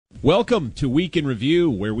Welcome to Week in Review,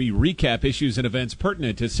 where we recap issues and events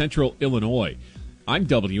pertinent to Central Illinois. I'm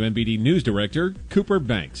WMBD News Director Cooper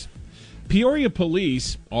Banks. Peoria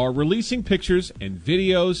police are releasing pictures and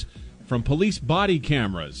videos from police body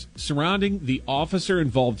cameras surrounding the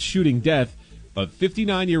officer-involved shooting death of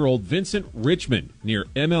 59-year-old Vincent Richmond near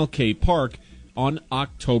MLK Park on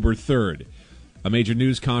October 3rd. A major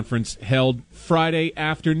news conference held Friday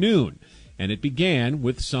afternoon, and it began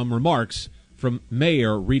with some remarks from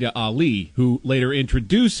Mayor Rita Ali, who later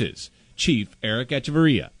introduces Chief Eric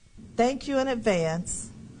Echeverria. Thank you in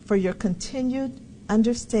advance for your continued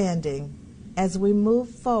understanding as we move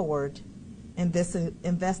forward in this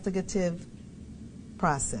investigative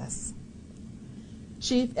process.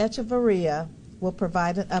 Chief Echeverria will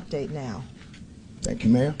provide an update now. Thank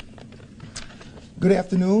you, Mayor. Good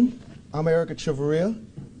afternoon. I'm Eric Echeverria,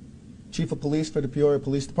 Chief of Police for the Peoria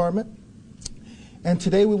Police Department. And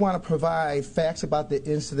today we want to provide facts about the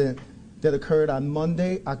incident that occurred on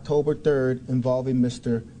Monday, October 3rd, involving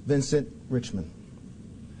Mr. Vincent Richmond.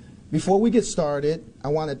 Before we get started, I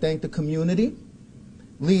want to thank the community,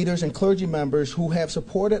 leaders, and clergy members who have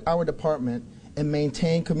supported our department and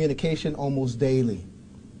maintained communication almost daily.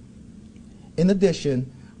 In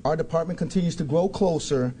addition, our department continues to grow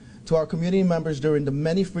closer to our community members during the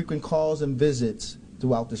many frequent calls and visits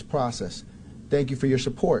throughout this process. Thank you for your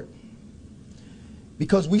support.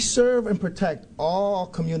 Because we serve and protect all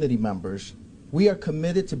community members, we are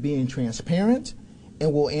committed to being transparent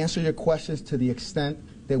and will answer your questions to the extent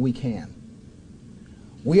that we can.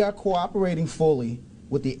 We are cooperating fully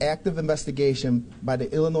with the active investigation by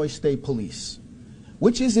the Illinois State Police,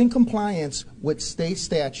 which is in compliance with state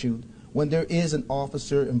statute when there is an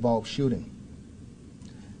officer-involved shooting.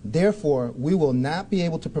 Therefore, we will not be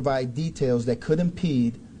able to provide details that could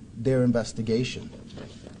impede their investigation.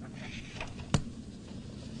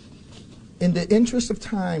 In the interest of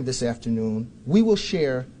time this afternoon, we will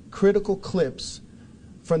share critical clips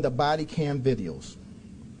from the body cam videos.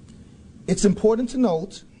 It's important to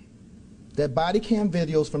note that body cam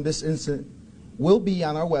videos from this incident will be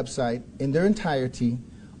on our website in their entirety,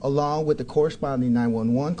 along with the corresponding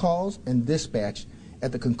 911 calls and dispatch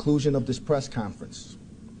at the conclusion of this press conference.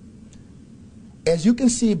 As you can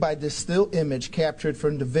see by this still image captured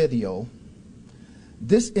from the video,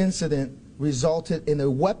 this incident resulted in a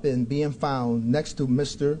weapon being found next to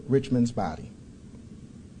Mr. Richmond's body.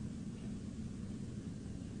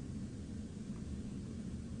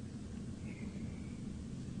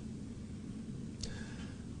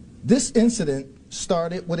 This incident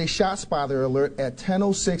started with a ShotSpotter alert at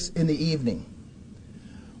 10:06 in the evening.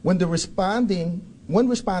 When responding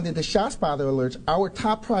to ShotSpotter alerts, our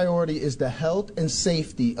top priority is the health and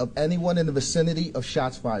safety of anyone in the vicinity of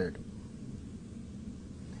shots fired.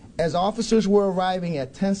 As officers were arriving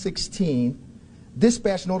at 10:16,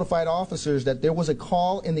 dispatch notified officers that there was a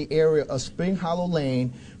call in the area of Spring Hollow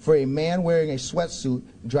Lane for a man wearing a sweatsuit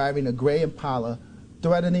driving a gray Impala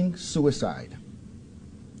threatening suicide.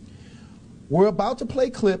 We're about to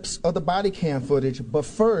play clips of the body cam footage, but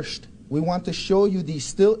first we want to show you these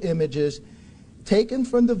still images taken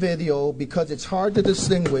from the video because it's hard to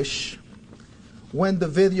distinguish when the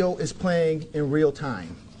video is playing in real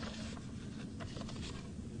time.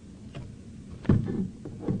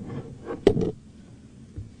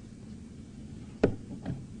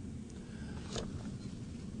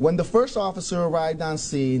 When the first officer arrived on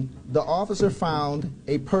scene, the officer found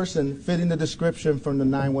a person fitting the description from the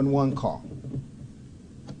 911 call.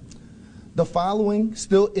 The following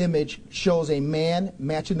still image shows a man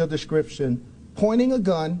matching the description, pointing a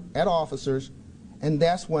gun at officers, and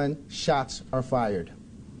that's when shots are fired.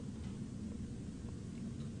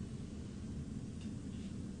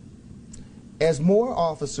 As more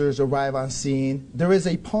officers arrive on scene, there is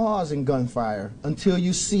a pause in gunfire until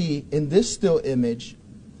you see in this still image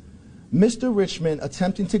Mr. Richmond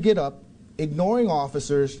attempting to get up, ignoring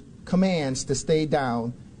officers' commands to stay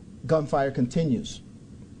down. Gunfire continues.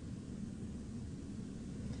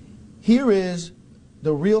 Here is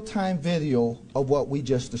the real-time video of what we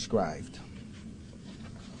just described.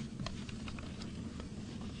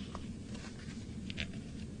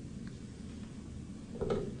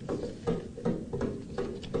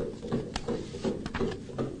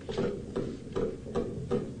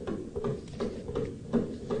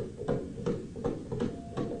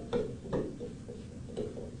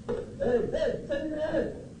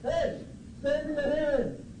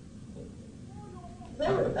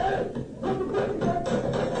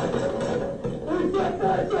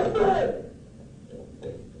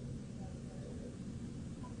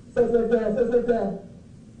 Sit down.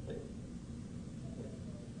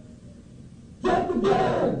 Drop the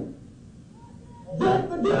gun! Drop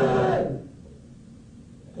the gun!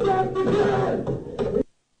 Drop the gun!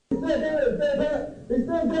 He said that. He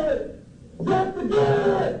said that. Drop the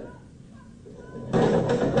gun!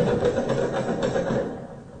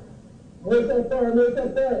 Where's that fire? Where's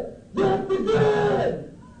that fire? Drop the gun!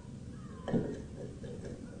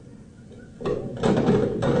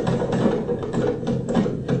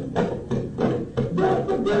 Drop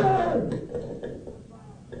the gun!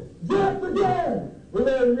 Drop the gun! We're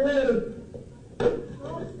ready, we're ready.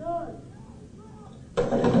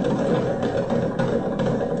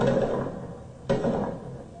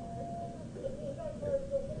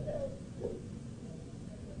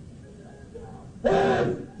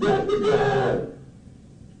 Drop the gun!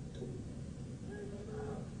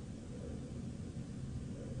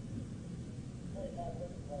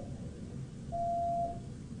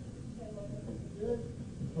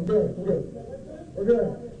 I'm good, we're good. We're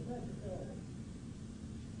good.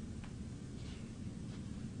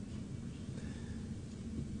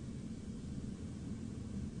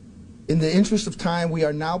 In the interest of time, we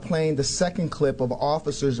are now playing the second clip of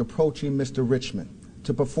officers approaching Mr. Richmond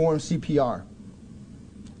to perform CPR.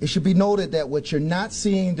 It should be noted that what you're not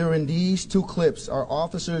seeing during these two clips are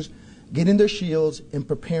officers getting their shields and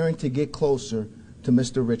preparing to get closer to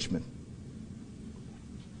Mr. Richmond.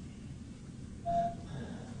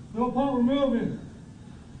 No problem, we're moving.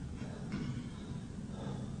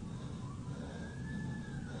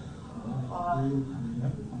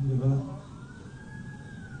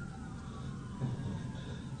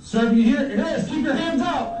 Sir, if you hear this, keep your hands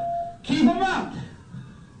up. Keep them up.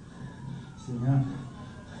 See now.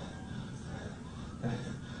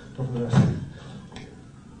 Go for the rest.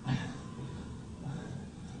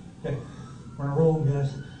 Okay, we're gonna roll them,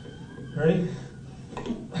 guys. Ready?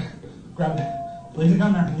 Grab it. Leave the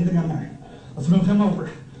gun there. Leave the gun there. Let's move him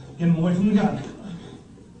over. Get him away from the gun.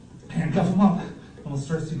 Handcuff him up, and we'll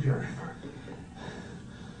start CPR.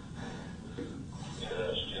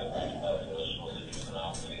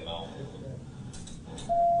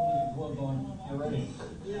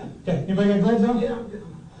 Okay, anybody got gloves on? Yeah.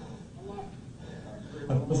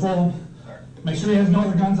 Let's roll him. Make sure he has no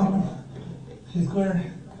other guns on him. He's clear.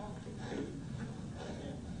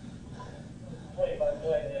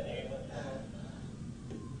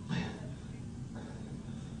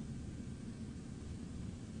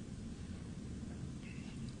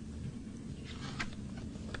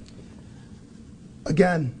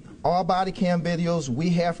 Again, all body cam videos we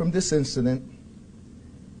have from this incident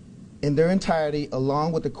in their entirety,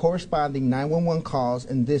 along with the corresponding 911 calls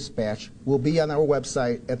and dispatch, will be on our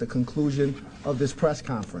website at the conclusion of this press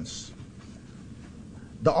conference.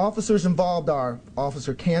 The officers involved are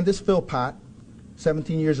Officer Candace Philpott,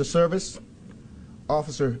 17 years of service,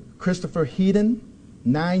 Officer Christopher Heaton,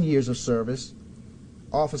 9 years of service,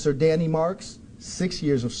 Officer Danny Marks, 6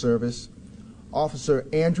 years of service, Officer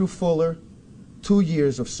Andrew Fuller, 2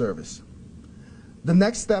 years of service. The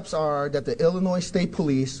next steps are that the Illinois State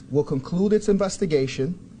Police will conclude its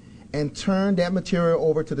investigation and turn that material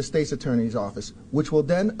over to the State's Attorney's Office, which will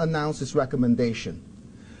then announce its recommendation.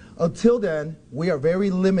 Until then, we are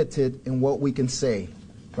very limited in what we can say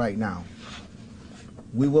right now.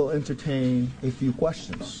 We will entertain a few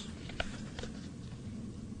questions. Can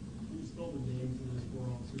you spell the names of those 4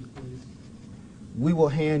 officers, please? We will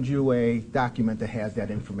hand you a document that has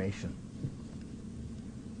that information.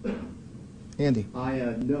 Andy. I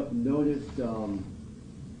noticed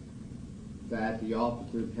that the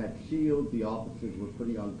officers had shields, the officers were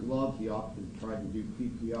putting on gloves, the officers tried to do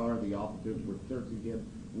CPR, the officers were searching him.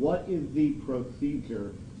 What is the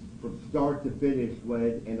procedure from start to finish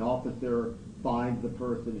when an officer finds the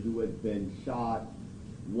person who has been shot?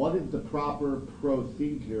 What is the proper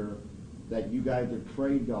procedure that you guys are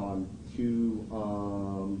trained on to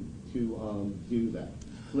do that?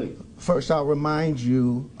 Please. First, I'll remind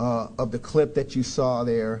you of the clip that you saw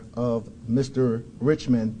there of Mr.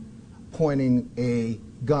 Richmond pointing a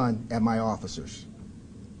gun at my officers.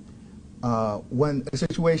 When a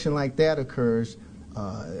situation like that occurs,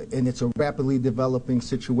 and it's a rapidly developing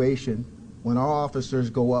situation, when our officers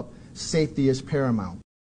go up, safety is paramount.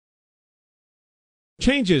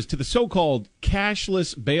 Changes to the so-called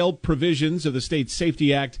cashless bail provisions of the State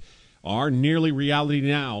Safety Act are nearly reality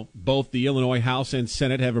now. Both the Illinois House and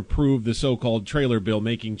Senate have approved the so-called trailer bill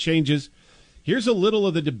making changes. Here's a little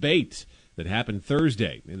of the debate that happened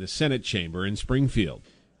Thursday in the Senate chamber in Springfield.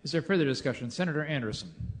 Is there further discussion? Senator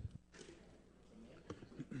Anderson.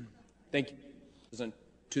 Thank you, President.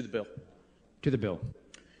 To the bill. To the bill.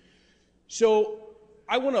 So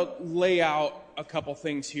I want to lay out a couple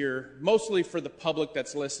things here, mostly for the public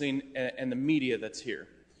that's listening and the media that's here.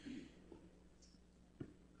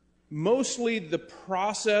 mostly the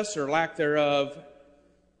process or lack thereof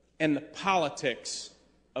and the politics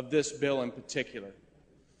of this bill in particular.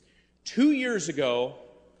 2 years ago,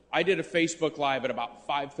 I did a Facebook Live at about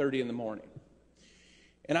 5:30 in the morning,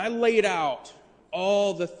 and I laid out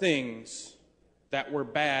all the things that were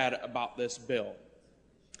bad about this bill.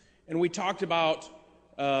 And we talked about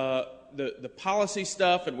the policy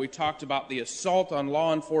stuff, and we talked about the assault on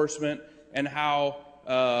law enforcement and how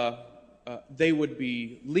they would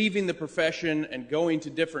be leaving the profession and going to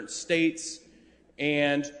different states.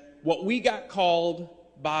 And what we got called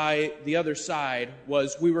by the other side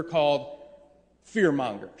was we were called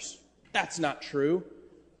fearmongers. That's not true.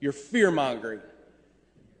 You're fearmongering.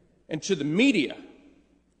 And to the media,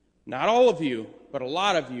 not all of you, but a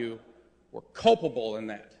lot of you were culpable in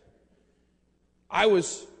that. I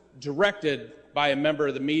was directed by a member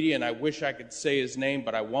of the media, and I wish I could say his name,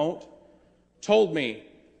 but I won't, told me,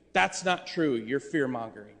 that's not true. You're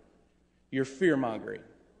fear-mongering. You're fear-mongering.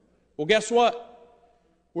 Well, guess what?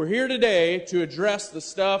 We're here today to address the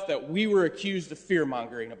stuff that we were accused of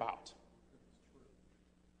fear-mongering about.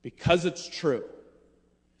 Because it's true.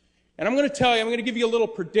 And I'm going to tell you, I'm going to give you a little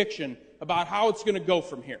prediction about how it's going to go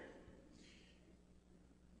from here.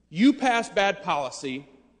 You pass bad policy.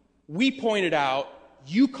 We pointed out.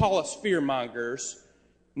 You call us fear-mongers.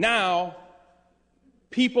 Now,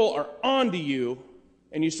 people are on to you,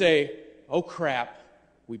 and you say, oh crap,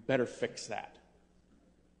 we better fix that.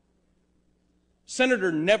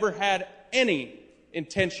 Senator never had any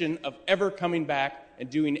intention of ever coming back and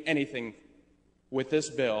doing anything with this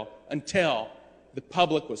bill until the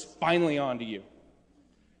public was finally on to you.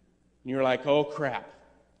 And you're like, oh crap,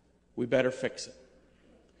 we better fix it.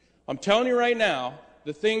 I'm telling you right now,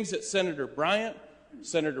 the things that Senator Bryant,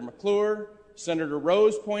 Senator McClure, Senator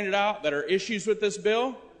Rose pointed out that are issues with this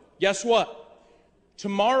bill, guess what?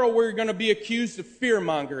 Tomorrow we're going to be accused of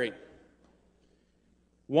fear-mongering.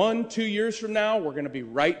 1, 2 years from now, we're going to be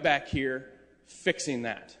right back here fixing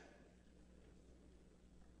that.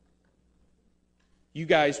 You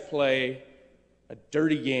guys play a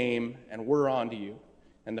dirty game, and we're on to you.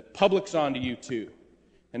 And the public's on to you too.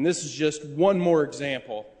 And this is just one more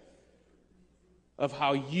example of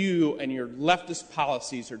how you and your leftist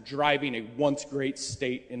policies are driving a once great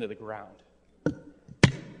state into the ground.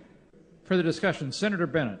 Further discussion, Senator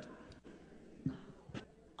Bennett.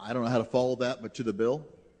 I don't know how to follow that, but to the bill.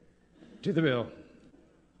 To the bill.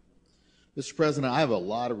 Mr. President, I have a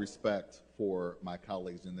lot of respect for my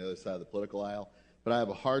colleagues on the other side of the political aisle, but I have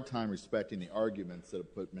a hard time respecting the arguments that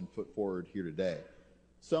have been put forward here today.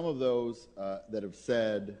 Some of those that have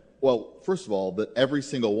said, well, first of all, that every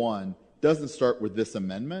single one doesn't start with this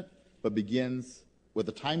amendment, but begins with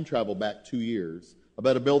a time travel back 2 years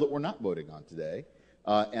about a bill that we're not voting on today,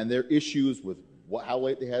 and their issues with how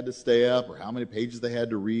late they had to stay up, or how many pages they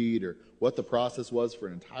had to read, or what the process was for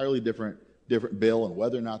an entirely different bill, and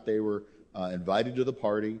whether or not they were invited to the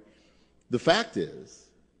party. The fact is,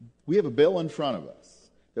 we have a bill in front of us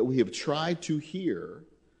that we have tried to hear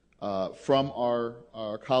from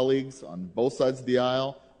our colleagues on both sides of the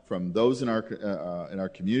aisle, from those in our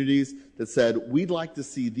communities, that said, we'd like to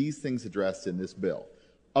see these things addressed in this bill.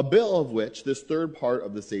 A bill of which this third part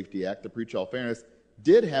of the Safety Act, the Pretrial Fairness,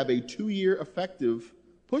 did have a 2-year effective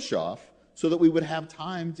push-off so that we would have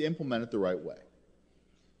time to implement it the right way.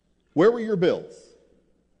 Where were your bills?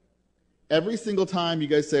 Every single time you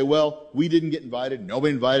guys say, well, we didn't get invited,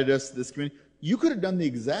 nobody invited us to this committee. You could have done the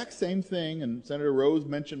exact same thing, and Senator Rose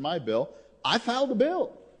mentioned my bill. I filed a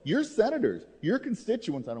bill. Your senators, your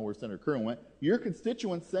constituents, I don't know where Senator Curran went, your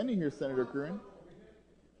constituents sending here, Senator Curran,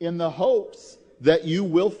 in the hopes that you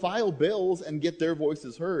will file bills and get their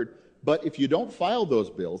voices heard. But if you don't file those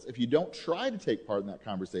bills, if you don't try to take part in that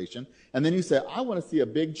conversation, and then you say, I want to see a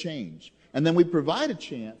big change, and then we provide a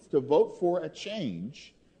chance to vote for a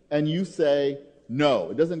change, and you say, no,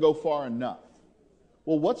 it doesn't go far enough.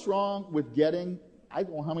 Well, what's wrong with getting, I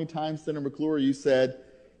don't know how many times, Senator McClure, you said,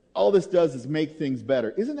 all this does is make things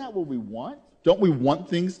better. Isn't that what we want? Don't we want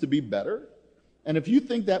things to be better? And if you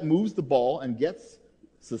think that moves the ball and gets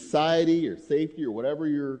society or safety or whatever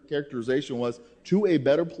your characterization was to a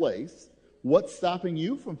better place, what's stopping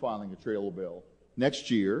you from filing a trail bill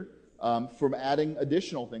next year from adding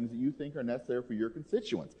additional things that you think are necessary for your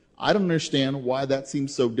constituents? I don't understand why that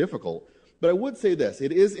seems so difficult. But I would say this.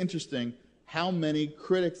 It is interesting how many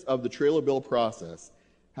critics of the trailer bill process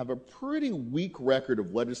have a pretty weak record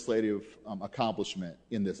of legislative accomplishment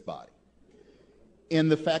in this body. In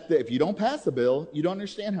the fact that if you don't pass a bill, you don't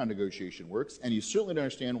understand how negotiation works, and you certainly don't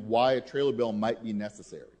understand why a trailer bill might be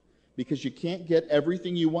necessary. Because you can't get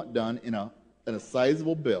everything you want done in a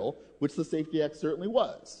sizable bill, which the Safety Act certainly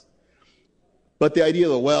was. But the idea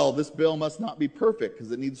that, well, this bill must not be perfect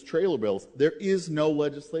because it needs trailer bills. There is no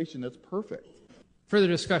legislation that's perfect. Further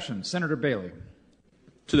discussion. Senator Bailey.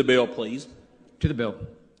 To the bill, please. To the bill.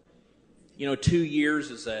 You know, 2 years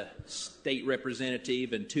as a state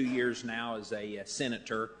representative and 2 years now as a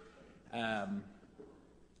senator,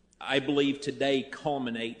 I believe today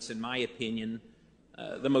culminates, in my opinion,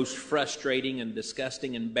 the most frustrating and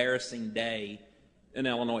disgusting, embarrassing day in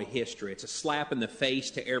Illinois history. It's a slap in the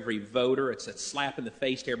face to every voter. It's a slap in the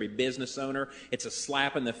face to every business owner. It's a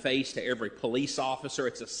slap in the face to every police officer.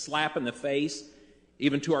 It's a slap in the face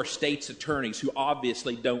even to our state's attorneys, who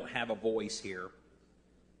obviously don't have a voice here.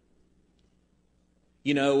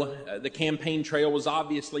 You know, the campaign trail was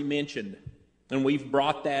obviously mentioned, and we've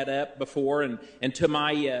brought that up before, and to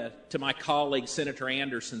my colleague Senator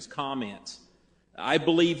Anderson's comments. I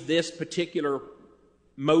believe this particular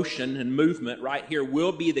motion and movement right here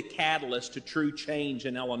will be the catalyst to true change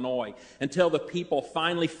in Illinois until the people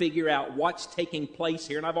finally figure out what's taking place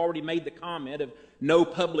here. And I've already made the comment of no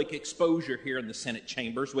public exposure here in the Senate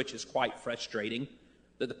chambers, which is quite frustrating,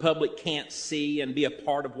 that the public can't see and be a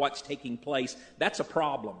part of what's taking place. That's a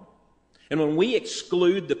problem. And when we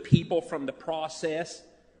exclude the people from the process,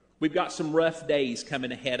 we've got some rough days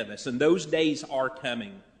coming ahead of us, and those days are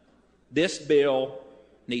coming. This bill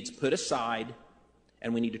needs put aside,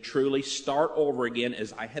 and we need to truly start over again,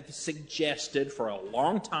 as I have suggested for a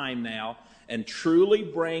long time now, and truly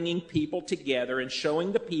bringing people together and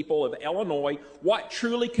showing the people of Illinois what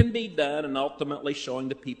truly can be done, and ultimately showing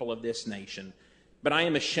the people of this nation. But I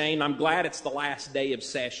am ashamed. I'm glad it's the last day of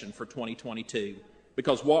session for 2022,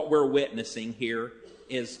 because what we're witnessing here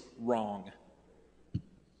is wrong.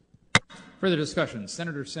 Further discussion.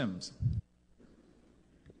 Senator Sims.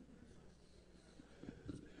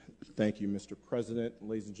 Thank you, Mr. President,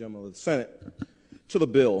 ladies and gentlemen of the Senate. To the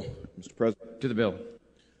bill, Mr. President. To the bill.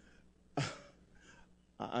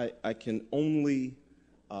 I can only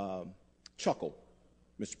chuckle,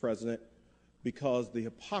 Mr. President, because the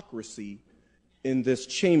hypocrisy in this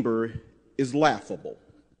chamber is laughable.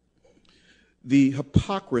 The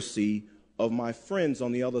hypocrisy of my friends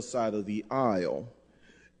on the other side of the aisle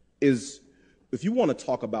is, if you want to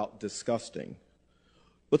talk about disgusting,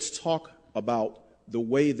 let's talk about the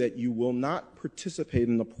way that you will not participate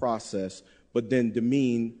in the process, but then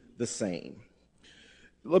demean the same.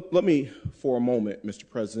 Let me, for a moment, Mr.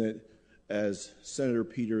 President, as Senator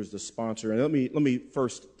Peters, the sponsor, and let me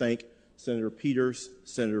first thank Senator Peters,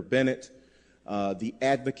 Senator Bennett, the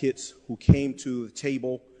advocates who came to the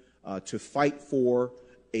table to fight for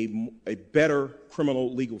a better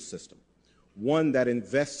criminal legal system, one that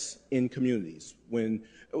invests in communities. When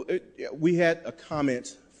we had a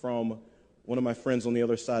comment from one of my friends on the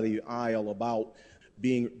other side of the aisle about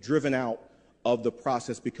being driven out of the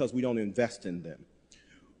process because we don't invest in them.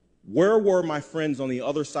 Where were my friends on the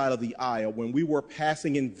other side of the aisle when we were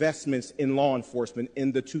passing investments in law enforcement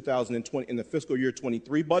in the 2020, in the fiscal year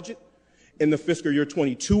 23 budget, in the fiscal year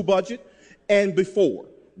 22 budget, and before?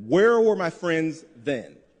 Where were my friends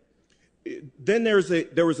then? Then there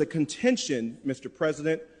was a contention, Mr.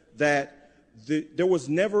 President, that there was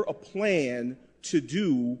never a plan to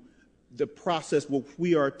do the process what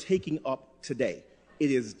we are taking up today.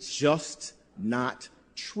 It is just not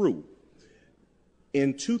true.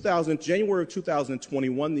 In January of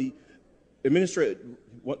 2021, the administrator,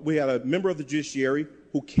 we had a member of the judiciary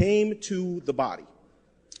who came to the body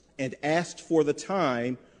and asked for the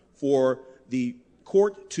time for the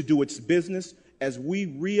court to do its business as we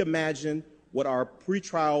reimagine what our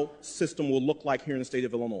pretrial system will look like here in the state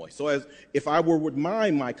of Illinois. So if I would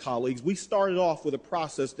remind my colleagues, we started off with a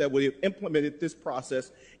process that would have implemented this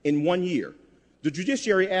process in 1 year. The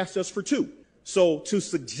judiciary asked us for 2. So to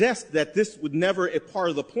suggest that this would never be part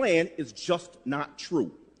of the plan is just not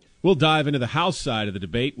true. We'll dive into the House side of the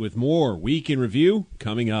debate with more Week in Review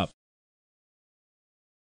coming up.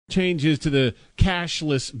 Changes to the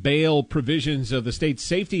cashless bail provisions of the State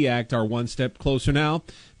Safety Act are one step closer now.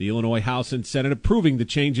 The Illinois House and Senate approving the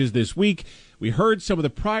changes this week. We heard some of the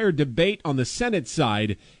prior debate on the Senate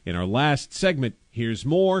side in our last segment. Here's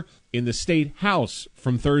more in the State House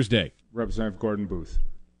from Thursday. Representative Gordon Booth.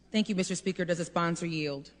 Thank you, Mr. Speaker. Does the sponsor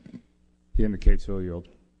yield? He indicates he'll yield.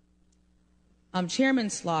 Chairman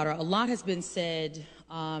Slaughter, a lot has been said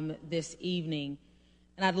this evening,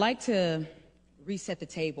 and I'd like to reset the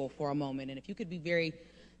table for a moment. And if you could be very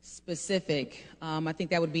specific, I think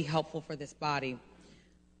that would be helpful for this body.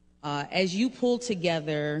 As you pull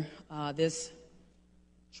together this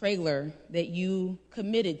trailer that you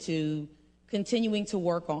committed to continuing to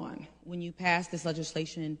work on when you passed this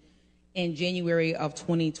legislation in January of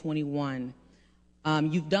 2021,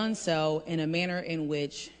 you've done so in a manner in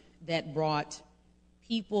which that brought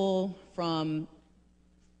people from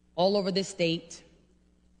all over the state,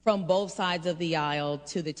 from both sides of the aisle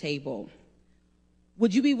to the table.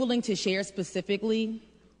 Would you be willing to share specifically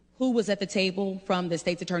who was at the table from the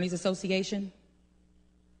State's Attorneys Association?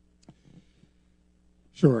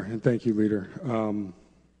 Sure, and thank you, Leader.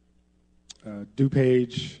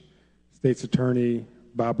 DuPage, State's Attorney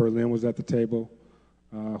Bob Berlin was at the table,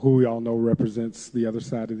 who we all know represents the other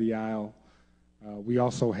side of the aisle. We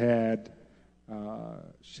also had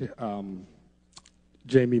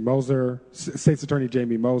Jamie Moser, State's Attorney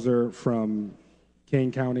Jamie Moser from Kane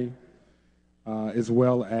County, as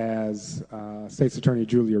well as State's Attorney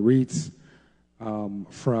Julia Reitz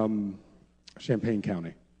from Champaign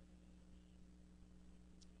County.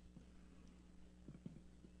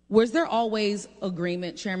 Was there always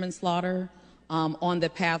agreement, Chairman Slaughter, on the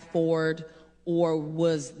path forward, or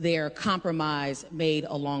was there compromise made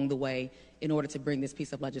along the way in order to bring this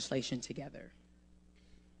piece of legislation together?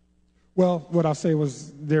 Well, what I'll say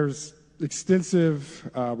was there's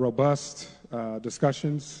extensive, robust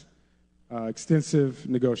discussions, extensive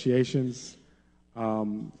negotiations,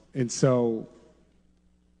 and so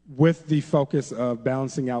with the focus of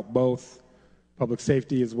balancing out both public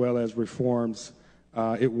safety as well as reforms,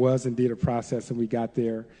 it was indeed a process, and we got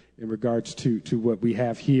there in regards to what we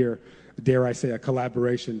have here, dare I say a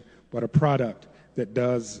collaboration, but a product that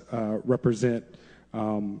does represent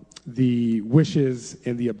the wishes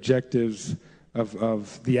and the objectives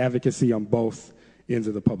of the advocacy on both ends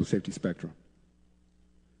of the public safety spectrum.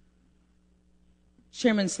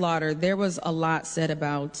 Chairman Slaughter, there was a lot said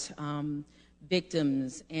about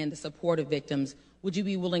victims and the support of victims. Would you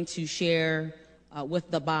be willing to share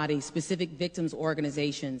with the body specific victims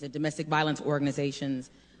organizations and domestic violence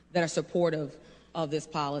organizations that are supportive of this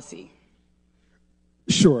policy?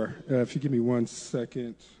 Sure. If you give me 1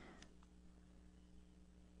 second.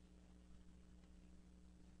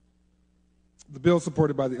 The bill is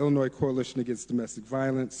supported by the Illinois Coalition Against Domestic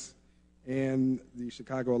Violence and the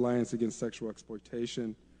Chicago Alliance Against Sexual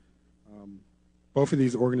Exploitation. Both of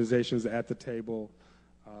these organizations at the table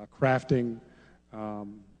crafting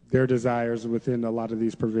their desires within a lot of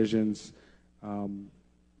these provisions,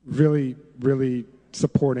 really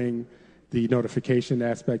supporting the notification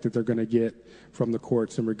aspect that they're going to get from the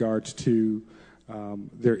courts in regards to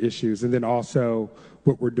their issues. And then also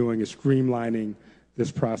what we're doing is streamlining this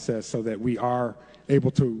process so that we are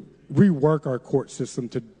able to rework our court system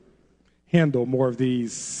to handle more of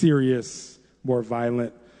these serious, more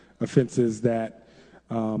violent offenses that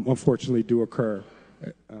unfortunately do occur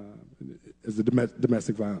as the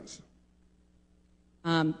domestic violence.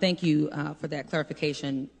 Thank you for that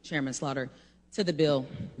clarification, Chairman Slaughter. To the bill.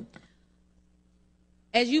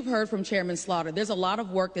 As you've heard from Chairman Slaughter, there's a lot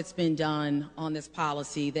of work that's been done on this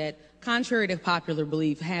policy that, contrary to popular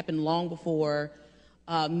belief, happened long before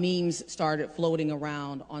memes started floating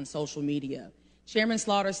around on social media. Chairman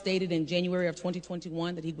Slaughter stated in January of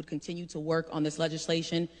 2021 that he would continue to work on this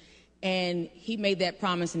legislation, and he made that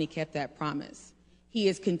promise and he kept that promise. He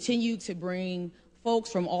has continued to bring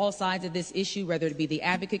folks from all sides of this issue, whether it be the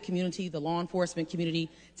advocate community, the law enforcement community,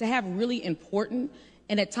 to have really important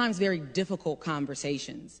and at times very difficult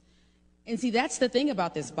conversations. And see, that's the thing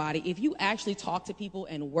about this body. If you actually talk to people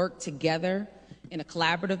and work together in a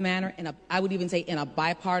collaborative manner, and I would even say in a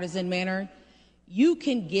bipartisan manner, you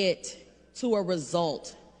can get to a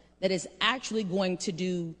result that is actually going to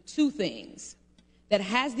do two things, that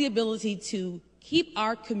has the ability to keep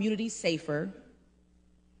our community safer,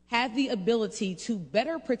 have the ability to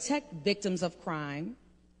better protect victims of crime,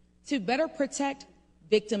 to better protect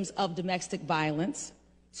victims of domestic violence,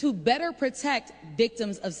 to better protect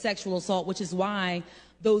victims of sexual assault, which is why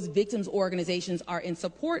those victims organizations are in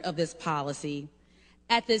support of this policy,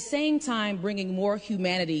 at the same time bringing more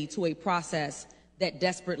humanity to a process that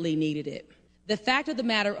desperately needed it. The fact of the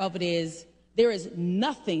matter of it is, there is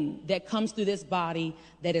nothing that comes through this body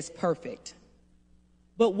that is perfect.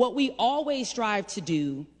 But what we always strive to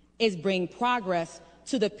do is bring progress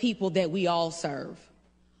to the people that we all serve.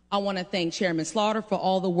 I want to thank Chairman Slaughter for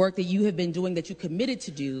all the work that you have been doing, that you committed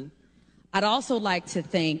to do. I'd also like to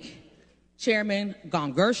thank Chairman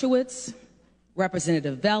Gon Gershowitz,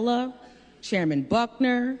 Representative Vella, Chairman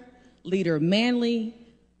Buckner, Leader Manley,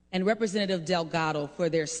 and Representative Delgado for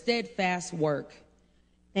their steadfast work.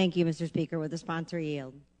 Thank you, Mr. Speaker. Would the sponsor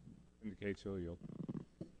yield? Indicates he'll yield.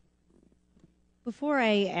 Before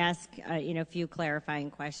I ask, a few clarifying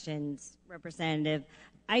questions, Representative,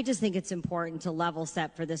 I just think it's important to level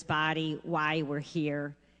set for this body why we're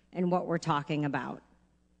here and what we're talking about.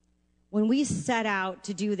 When we set out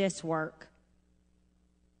to do this work,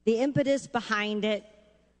 the impetus behind it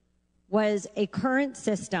was a current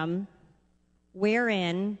system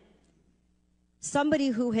wherein somebody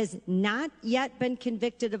who has not yet been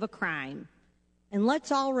convicted of a crime, and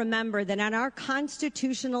let's all remember that in our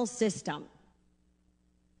constitutional system,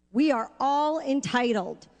 we are all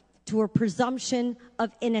entitled to a presumption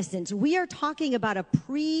of innocence. We are talking about a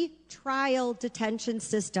pre-trial detention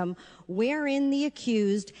system wherein the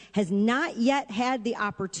accused has not yet had the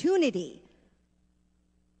opportunity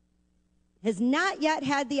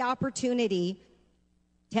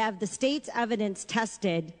to have the state's evidence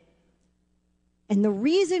tested. And the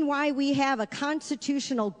reason why we have a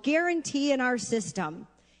constitutional guarantee in our system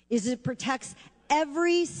is it protects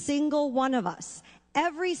every single one of us.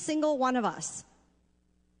 Every single one of us.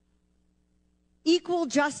 Equal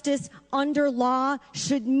justice under law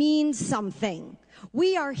should mean something.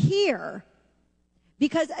 We are here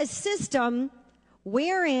because a system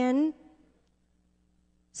wherein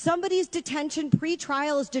somebody's detention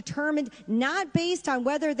pre-trial is determined not based on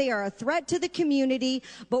whether they are a threat to the community,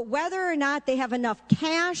 but whether or not they have enough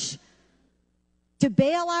cash to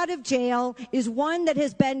bail out of jail is one that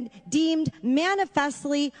has been deemed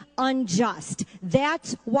manifestly unjust.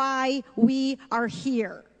 That's why we are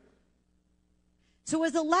here. So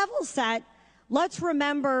as a level set, let's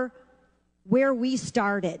remember where we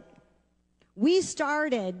started. We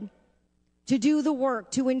started to do the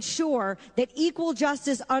work to ensure that equal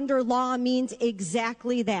justice under law means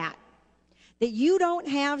exactly that. That you don't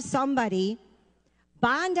have somebody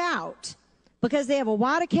bond out because they have a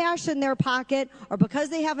wad of cash in their pocket or because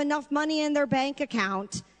they have enough money in their bank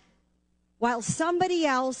account while somebody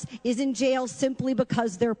else is in jail simply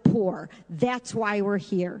because they're poor. That's why we're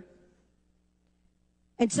here.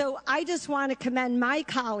 And so I just want to commend my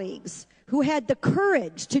colleagues who had the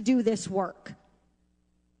courage to do this work,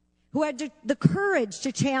 who had the courage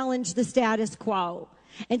to challenge the status quo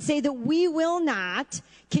and say that we will not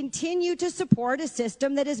continue to support a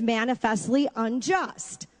system that is manifestly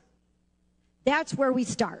unjust. That's where we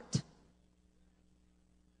start.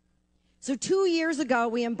 So 2 years ago,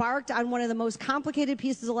 we embarked on one of the most complicated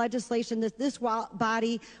pieces of legislation that this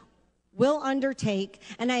body will undertake,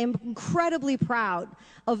 and I am incredibly proud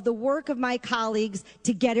of the work of my colleagues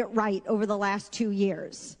to get it right over the last 2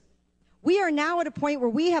 years. We are now at a point where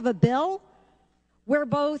we have a bill where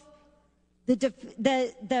both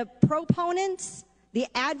the proponents, the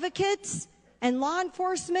advocates, and law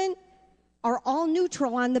enforcement are all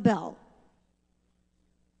neutral on the bill.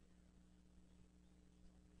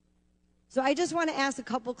 So I just want to ask a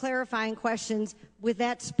couple clarifying questions with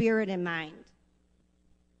that spirit in mind.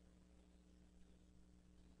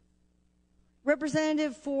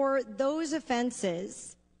 Representative, for those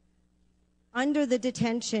offenses under the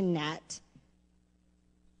detention net,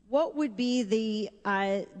 what would be the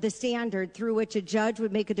standard through which a judge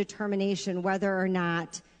would make a determination whether or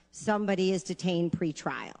not somebody is detained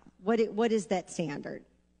pre-trial? What is that standard?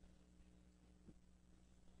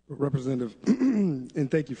 Representative,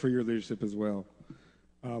 and thank you for your leadership as well.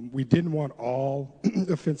 We didn't want all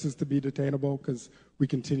offenses to be detainable because we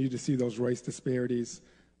continue to see those race disparities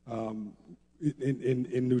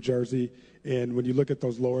in New Jersey. And when you look at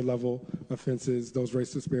those lower level offenses, those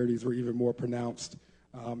race disparities were even more pronounced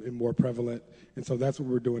and more prevalent. And so that's what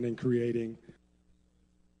we're doing in creating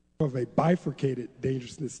of a bifurcated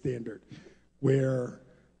dangerousness standard where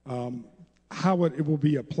how it will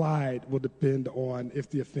be applied will depend on if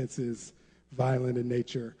the offense is violent in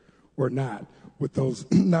nature or not. With those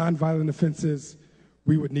nonviolent offenses,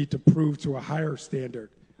 we would need to prove to a higher standard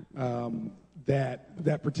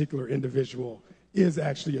that particular individual is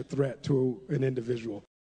actually a threat to an individual.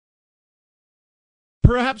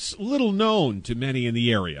 Perhaps little known to many in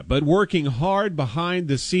the area, but working hard behind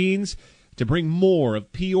the scenes to bring more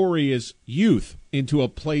of Peoria's youth into a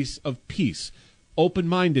place of peace,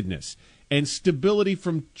 open-mindedness, and stability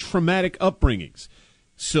from traumatic upbringings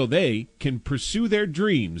so they can pursue their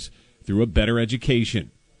dreams through a better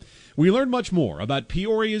education. We learned much more about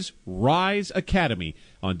Peoria's Rise Academy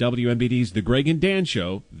on WMBD's The Greg and Dan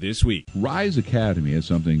Show this week. Rise Academy is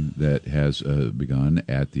something that has begun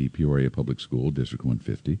at the Peoria Public School, District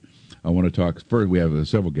 150. I want to talk first. We have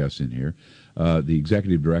several guests in here. The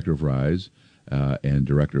Executive Director of Rise and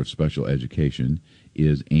Director of Special Education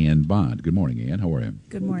is Ann Bond. Good morning, Ann. How are you?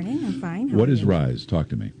 Good morning. I'm fine. How What are is you? Rise? Talk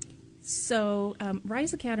to me. So,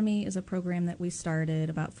 Rise Academy is a program that we started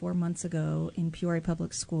about 4 months ago in Peoria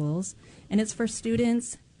Public Schools, and it's for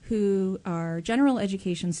students who are general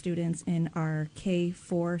education students in our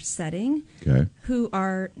K-4 setting, who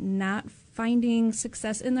are not finding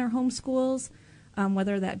success in their home schools,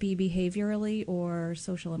 whether that be behaviorally or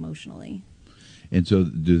social emotionally. And so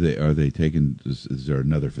are they taking, is there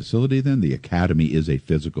another facility then? The academy is a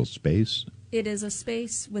physical space? It is a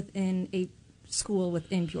space within a school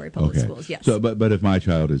within Peoria Public Schools. Yes. So, but if my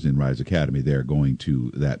child is in Rise Academy, they're going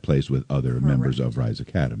to that place with other members of Rise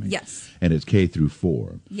Academy. Yes. And it's K through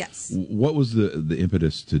 4. Yes. What was the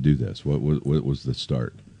impetus to do this? What was the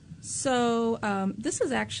start? So this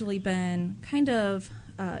has actually been kind of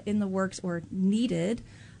in the works or needed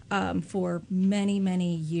for many,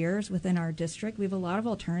 many years within our district. We have a lot of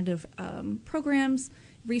alternative programs,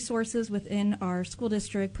 resources within our school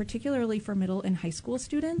district, particularly for middle and high school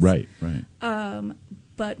students. Right.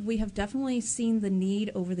 But we have definitely seen the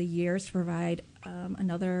need over the years to provide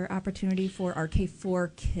another opportunity for our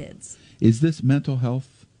K-4 kids. Is this mental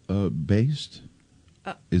health based?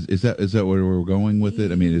 Is that where we're going with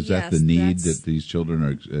it? I mean, is that the need that these children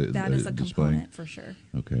are that is a displaying? Component for sure.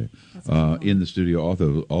 Okay. In the studio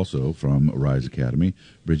also from Rise Academy,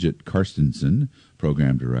 Bridget Karstensen,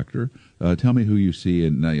 Program Director. Tell me who you see,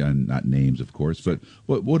 and not names, of course, but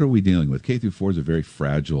what are we dealing with? K through 4 is a very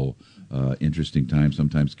fragile, interesting time.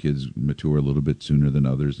 Sometimes kids mature a little bit sooner than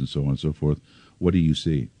others, and so on and so forth. What do you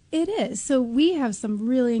see? It is. So we have some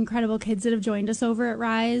really incredible kids that have joined us over at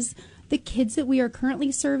Rise. The kids that we are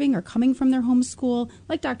currently serving are coming from their home school.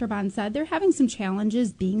 Like Dr. Bond said, they're having some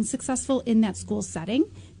challenges being successful in that school setting.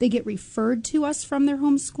 They get referred to us from their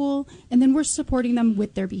home school, and then we're supporting them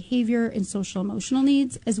with their behavior and social emotional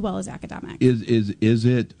needs as well as academic. Is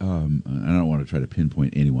it, I don't want to try to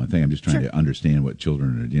pinpoint any one thing. I'm just trying to understand what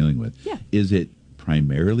children are dealing with. Yeah. Is it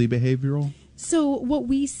primarily behavioral? So what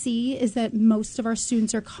we see is that most of our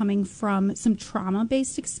students are coming from some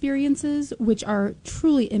trauma-based experiences, which are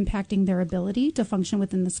truly impacting their ability to function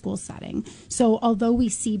within the school setting. So although we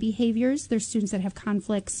see behaviors, there's students that have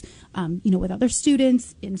conflicts, with other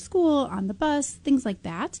students in school, on the bus, things like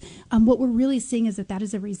that. What we're really seeing is that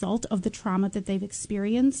is a result of the trauma that they've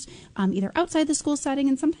experienced, either outside the school setting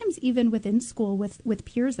and sometimes even within school with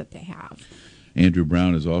peers that they have. Andrew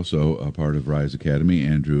Brown is also a part of Rise Academy.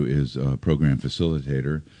 Andrew is a program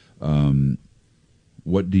facilitator.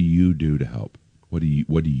 What do you do to help? What do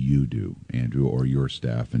you do, Andrew, or your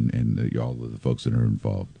staff and all of the folks that are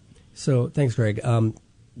involved? So thanks, Greg.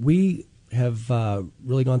 We have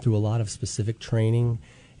really gone through a lot of specific training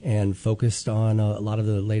and focused on a lot of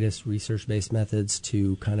the latest research-based methods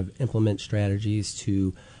to kind of implement strategies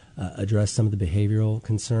to address some of the behavioral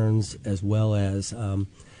concerns, as well as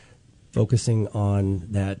focusing on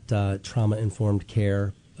that trauma-informed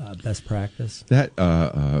care best practice. That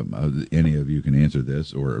any of you can answer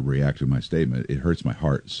this or react to my statement. It hurts my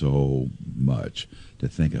heart so much to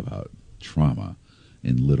think about trauma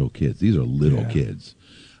in little kids. These are little kids.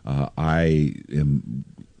 I am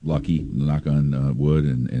lucky, knock on wood,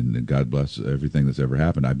 and God bless everything that's ever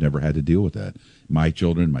happened. I've never had to deal with that. My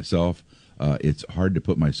children, myself, it's hard to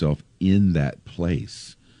put myself in that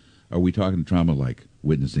place. Are we talking trauma like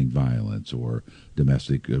witnessing violence or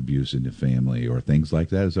domestic abuse in the family or things like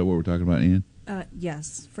that? Is that what we're talking about, Ann?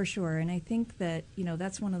 Yes, for sure. And I think that,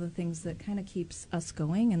 that's one of the things that kind of keeps us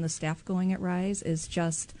going and the staff going at Rise is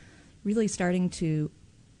just really starting to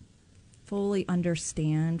fully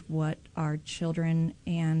understand what our children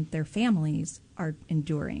and their families are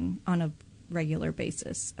enduring on a regular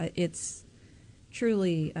basis. It's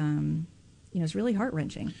truly... it's really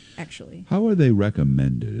heart-wrenching, actually. How are they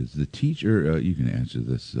recommended? Is the teacher, you can answer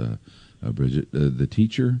this, Bridget, the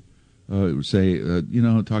teacher say,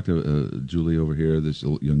 talk to Julie over here, this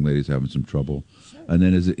young lady's having some trouble. Sure. And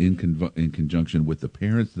then is it in conjunction with the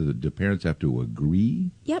parents? Do parents have to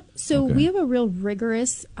agree? Yep. So we have a real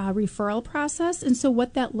rigorous referral process. And so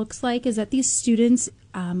what that looks like is that these students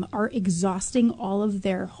are exhausting all of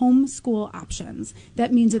their homeschool options.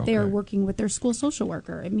 That means that they are working with their school social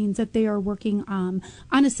worker. It means that they are working on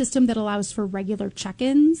a system that allows for regular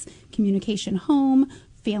check-ins, communication home.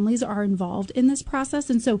 Families are involved in this process.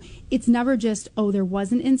 And so it's never just, there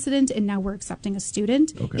was an incident and now we're accepting a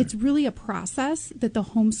student. It's really a process that the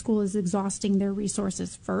homeschool is exhausting their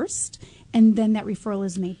resources first, and then that referral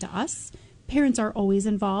is made to us. Parents are always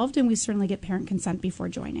involved, and we certainly get parent consent before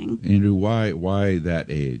joining. Andrew, why that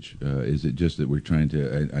age? Is it just that we're trying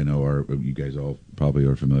to? I know you guys all probably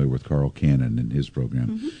are familiar with Carl Cannon and his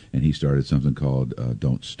program, and he started something called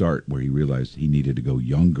Don't Start, where he realized he needed to go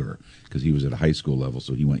younger because he was at a high school level,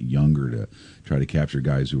 so he went younger to try to capture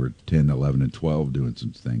guys who were 10, 11, and 12 doing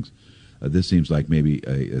some things. This seems like maybe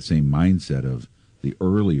a same mindset of the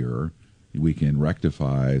earlier we can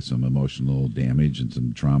rectify some emotional damage and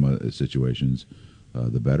some trauma situations,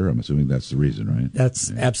 the better. I'm assuming that's the reason, right?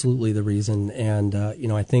 That's absolutely the reason. And,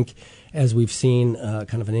 I think as we've seen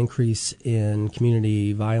kind of an increase in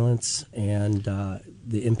community violence and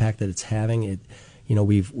the impact that it's having,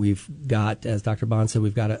 we've got, as Dr. Bond said,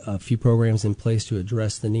 we've got a few programs in place to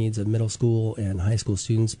address the needs of middle school and high school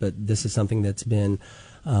students, but this is something that's been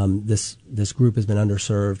this group has been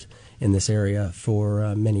underserved in this area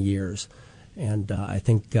for many years. And I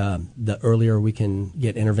think the earlier we can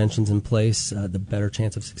get interventions in place, the better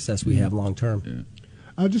chance of success we have long term.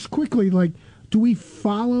 Yeah. Just quickly, do we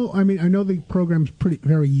follow? I mean, I know the program's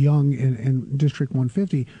very young in District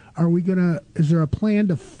 150. Is there a plan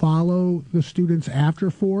to follow the students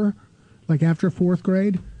after after fourth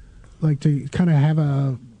grade, to kind of have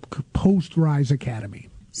a post-RISE Academy?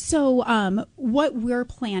 So what we're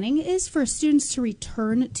planning is for students to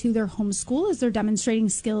return to their home school as they're demonstrating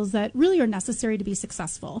skills that really are necessary to be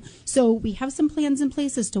successful. So we have some plans in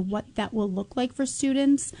place as to what that will look like for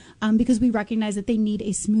students because we recognize that they need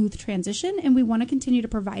a smooth transition, and we want to continue to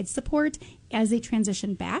provide support as they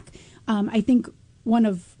transition back. I think one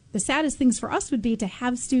of the saddest things for us would be to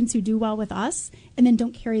have students who do well with us and then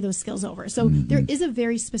don't carry those skills over. So there is a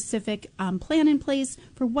very specific plan in place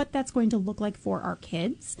for what that's going to look like for our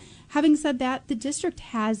kids. Having said that, the district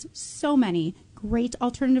has so many great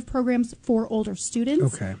alternative programs for older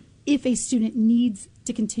students. Okay. If a student needs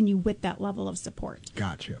to continue with that level of support.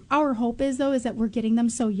 Gotcha. Our hope is that we're getting them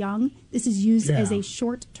so young, this is used as a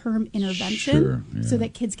short-term intervention so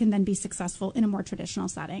that kids can then be successful in a more traditional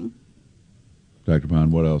setting. Dr.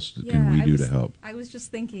 Bond, what else can we do to help? I was just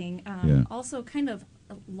thinking, also kind of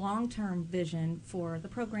a long-term vision for the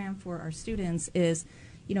program for our students is,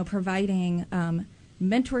 providing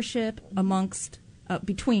mentorship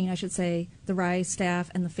between, I should say, the RISE staff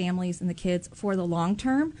and the families and the kids for the long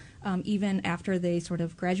term, even after they sort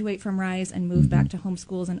of graduate from RISE and move back to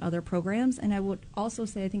homeschools and other programs. And I would also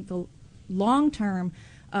say I think the long-term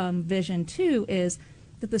vision, too, is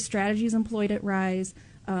that the strategies employed at RISE,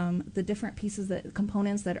 the different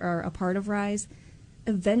components that are a part of RISE,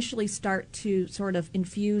 eventually start to sort of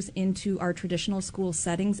infuse into our traditional school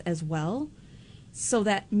settings as well, so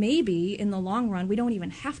that maybe in the long run we don't even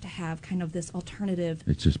have to have kind of this alternative.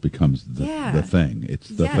 It just becomes the thing. It's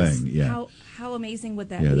the thing. Yeah. How amazing would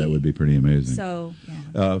that be? Yeah, that would be pretty amazing. So,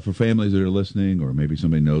 for families that are listening, or maybe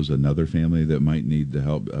somebody knows another family that might need the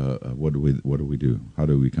help, what do we do? How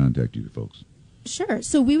do we contact you folks? Sure.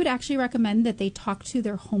 So we would actually recommend that they talk to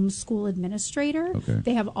their homeschool administrator. Okay.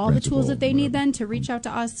 They have all the tools that they need then to reach out to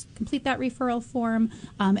us, complete that referral form,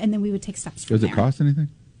 and then we would take steps from there. Does it cost anything?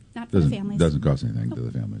 Not for the families. Doesn't cost anything to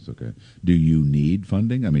the families. Okay. Do you need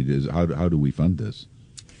funding? I mean, how do we fund this?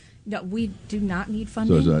 No, we do not need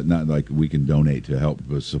funding. So it's not like we can donate to help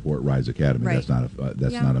support RISE Academy. Right.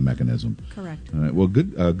 That's not a mechanism. Correct. All right. Well,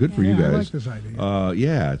 good for you guys. I like this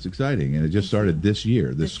idea. It's exciting, and it just started this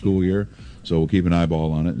school year. So we'll keep an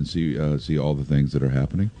eyeball on it and see all the things that are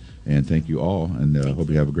happening. And thank you all, and hope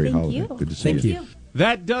you have a great holiday. Good to see you.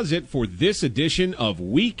 That does it for this edition of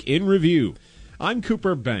Week in Review. I'm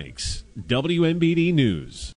Cooper Banks, WMBD News.